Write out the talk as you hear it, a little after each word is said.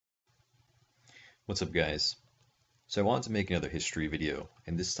What's up, guys? So I wanted to make another history video,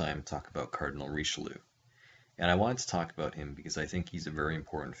 and this time talk about Cardinal Richelieu. And I wanted to talk about him because I think he's a very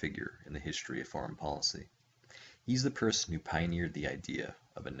important figure in the history of foreign policy. He's the person who pioneered the idea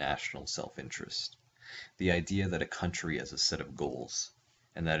of a national self-interest, the idea that a country has a set of goals,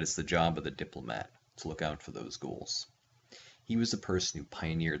 and that it's the job of the diplomat to look out for those goals. He was the person who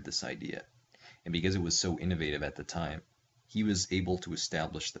pioneered this idea, and because it was so innovative at the time, he was able to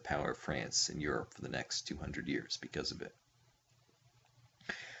establish the power of France in Europe for the next 200 years because of it.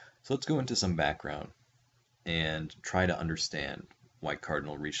 So let's go into some background and try to understand why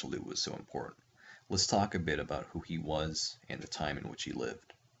Cardinal Richelieu was so important. Let's talk a bit about who he was and the time in which he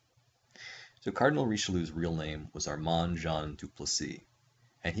lived. So Cardinal Richelieu's real name was Armand Jean Duplessis,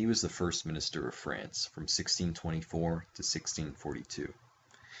 and he was the first minister of France from 1624 to 1642.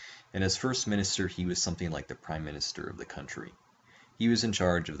 And as first minister, he was something like the prime minister of the country. He was in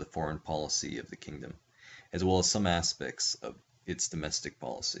charge of the foreign policy of the kingdom, as well as some aspects of its domestic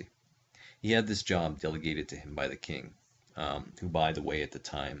policy. He had this job delegated to him by the king, who, by the way, at the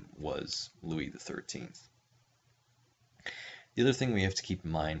time was Louis XIII. The other thing we have to keep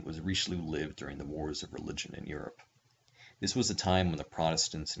in mind was Richelieu lived during the wars of religion in Europe. This was a time when the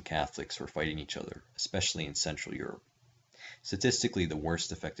Protestants and Catholics were fighting each other, especially in Central Europe. Statistically, the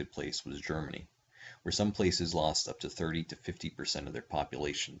worst affected place was Germany, where some places lost up to 30 to 50% of their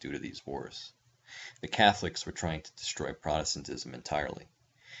population due to these wars. The Catholics were trying to destroy Protestantism entirely,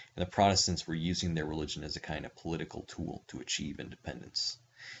 and the Protestants were using their religion as a kind of political tool to achieve independence.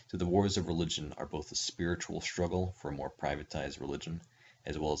 So the wars of religion are both a spiritual struggle for a more privatized religion,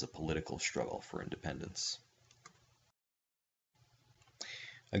 as well as a political struggle for independence.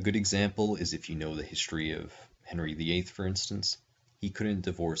 A good example is if you know the history of Henry VIII, for instance. He couldn't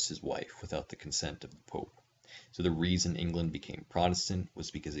divorce his wife without the consent of the Pope. So the reason England became Protestant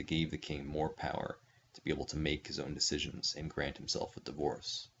was because it gave the king more power to be able to make his own decisions and grant himself a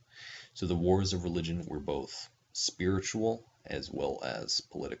divorce. So the wars of religion were both spiritual as well as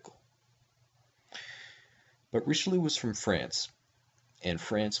political. But Richelieu was from France, and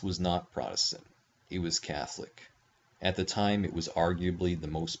France was not Protestant. It was Catholic. At the time, it was arguably the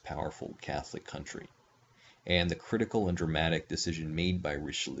most powerful Catholic country. And the critical and dramatic decision made by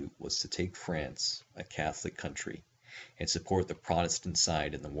Richelieu was to take France, a Catholic country, and support the Protestant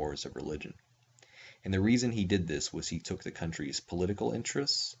side in the wars of religion. And the reason he did this was he took the country's political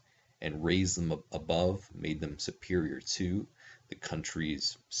interests and raised them above, made them superior to the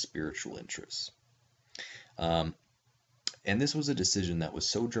country's spiritual interests. And this was a decision that was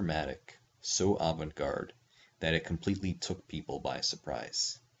so dramatic, so avant-garde, that it completely took people by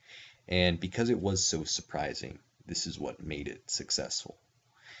surprise. And because it was so surprising, this is what made it successful.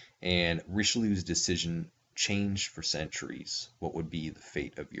 And Richelieu's decision changed for centuries what would be the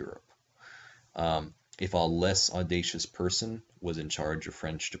fate of Europe. If a less audacious person was in charge of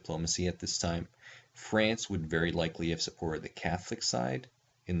French diplomacy at this time, France would very likely have supported the Catholic side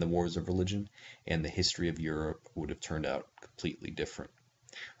in the wars of religion, and the history of Europe would have turned out completely different.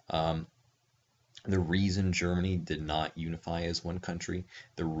 The reason Germany did not unify as one country,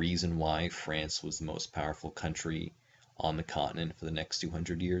 the reason why France was the most powerful country on the continent for the next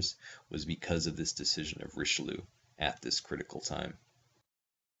 200 years, was because of this decision of Richelieu at this critical time.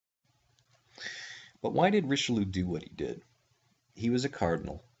 But why did Richelieu do what he did? He was a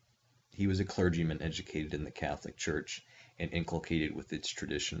cardinal. He was a clergyman educated in the Catholic Church and inculcated with its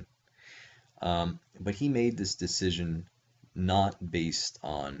tradition. But he made this decision not based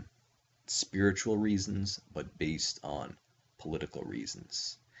on spiritual reasons, but based on political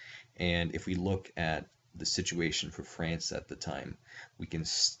reasons. And if we look at the situation for France at the time, we can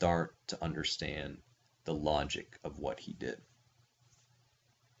start to understand the logic of what he did.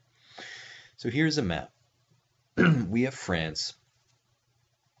 So here's a map. We have France,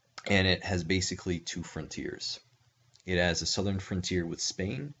 and it has basically two frontiers. It has a southern frontier with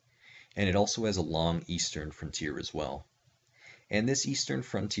Spain, and it also has a long eastern frontier as well. And this eastern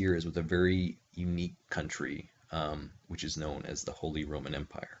frontier is with a very unique country, which is known as the Holy Roman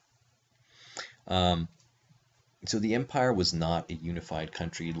Empire. So the empire was not a unified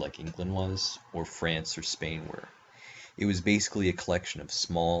country like England was, or France or Spain were. It was basically a collection of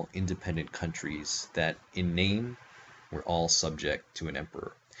small, independent countries that, in name, were all subject to an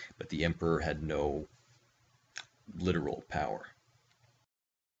emperor, but the emperor had no literal power.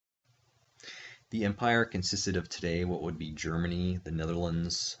 The empire consisted of today what would be Germany, the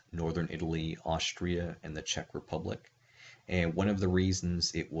Netherlands, northern Italy, Austria, and the Czech Republic. And one of the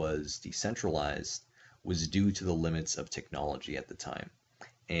reasons it was decentralized was due to the limits of technology at the time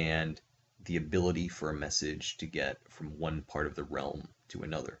and the ability for a message to get from one part of the realm to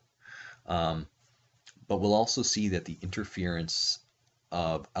another. But we'll also see that the interference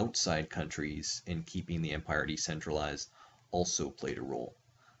of outside countries in keeping the empire decentralized also played a role.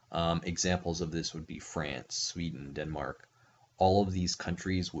 Examples of this would be France, Sweden, Denmark. All of these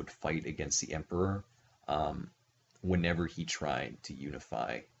countries would fight against the emperor whenever he tried to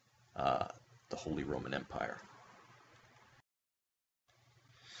unify the Holy Roman Empire.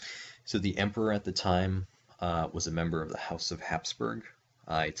 So the emperor at the time was a member of the House of Habsburg.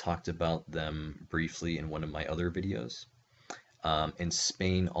 I talked about them briefly in one of my other videos. And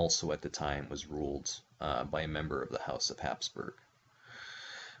Spain also at the time was ruled by a member of the House of Habsburg.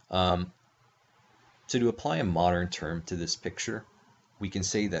 So to apply a modern term to this picture, we can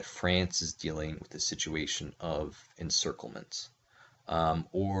say that France is dealing with a situation of encirclement.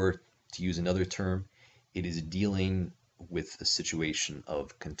 Or to use another term, it is dealing with a situation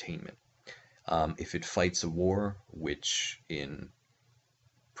of containment. If it fights a war, which in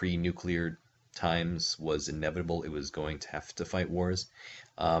pre-nuclear times was inevitable, it was going to have to fight wars,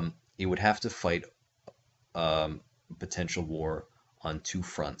 it would have to fight potential war on two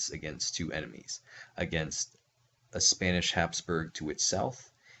fronts against two enemies, against a Spanish Habsburg to its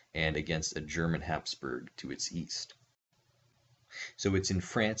south and against a German Habsburg to its east. So it's in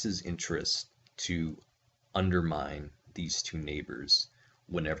France's interest to undermine these two neighbors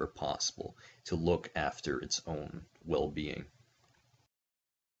whenever possible, to look after its own well-being.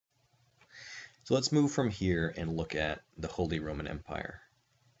 So let's move from here and look at the Holy Roman Empire.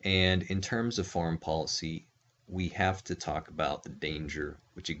 And in terms of foreign policy, we have to talk about the danger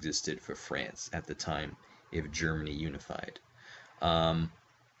which existed for France at the time if Germany unified. As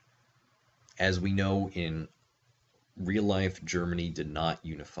we know, in real life, Germany did not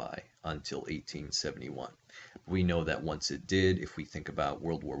unify until 1871. We know that once it did, if we think about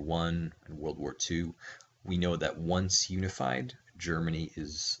World War I and World War II, we know that once unified, Germany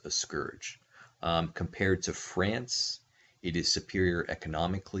is a scourge. Compared to France, it is superior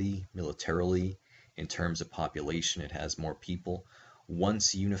economically, militarily, in terms of population, it has more people.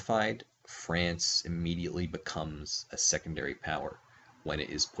 Once unified, France immediately becomes a secondary power when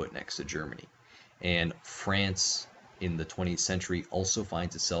it is put next to Germany. And France in the 20th century also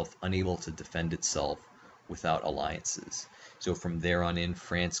finds itself unable to defend itself without alliances. So from there on in,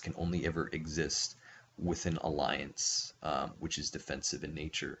 France can only ever exist with an alliance which is defensive in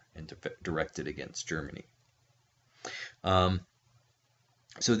nature and directed against Germany.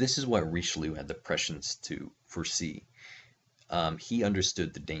 So this is what Richelieu had the prescience to foresee. He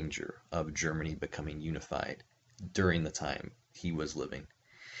understood the danger of Germany becoming unified during the time he was living.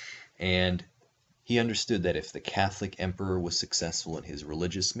 And he understood that if the Catholic emperor was successful in his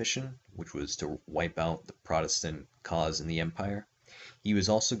religious mission, which was to wipe out the Protestant cause in the empire, he was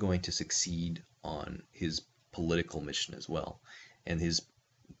also going to succeed on his political mission as well. And his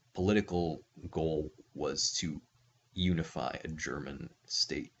political goal was to unify a German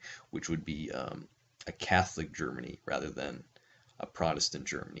state, which would be a Catholic Germany rather than a Protestant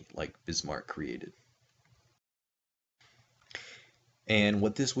Germany like Bismarck created. And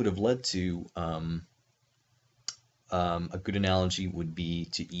what this would have led to, a good analogy would be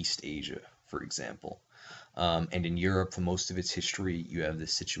to East Asia, for example. And in Europe, for most of its history, you have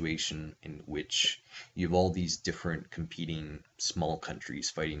this situation in which you have all these different competing small countries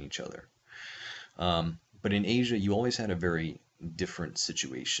fighting each other. But in Asia, you always had a very different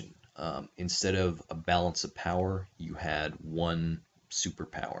situation. Instead of a balance of power, you had one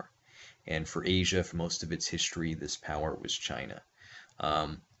superpower. And for Asia, for most of its history, this power was China.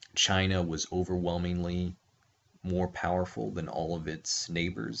 China was overwhelmingly more powerful than all of its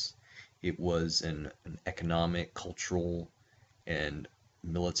neighbors. It was an economic, cultural, and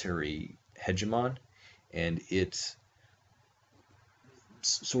military hegemon, and it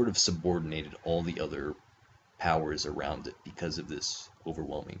sort of subordinated all the other powers around it because of this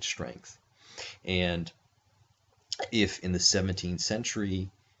overwhelming strength. And if in the 17th century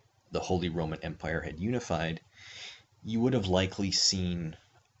the Holy Roman Empire had unified, you would have likely seen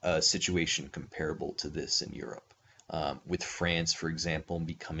a situation comparable to this in Europe, with France, for example,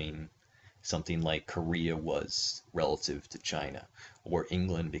 becoming something like Korea was relative to China, or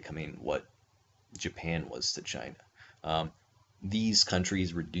England becoming what Japan was to China. These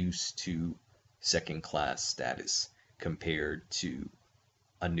countries reduced to second-class status compared to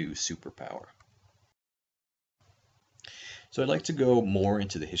a new superpower. So I'd like to go more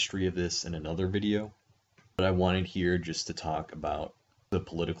into the history of this in another video, but I wanted here just to talk about the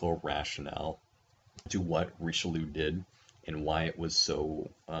political rationale to what Richelieu did and why it was so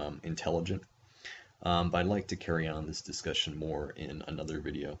intelligent. But I'd like to carry on this discussion more in another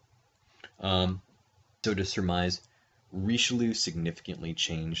video. So to surmise, Richelieu significantly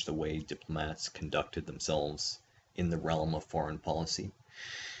changed the way diplomats conducted themselves in the realm of foreign policy.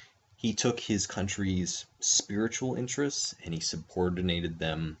 He took his country's spiritual interests and he subordinated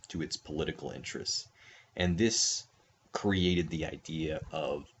them to its political interests. And this created the idea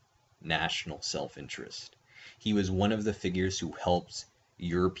of national self-interest. He was one of the figures who helped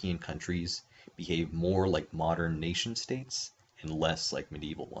European countries behave more like modern nation states and less like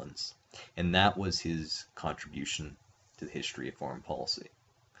medieval ones. And that was his contribution to the history of foreign policy.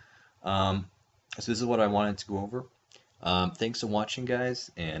 So this is what I wanted to go over. Thanks for watching,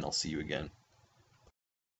 guys, and I'll see you again.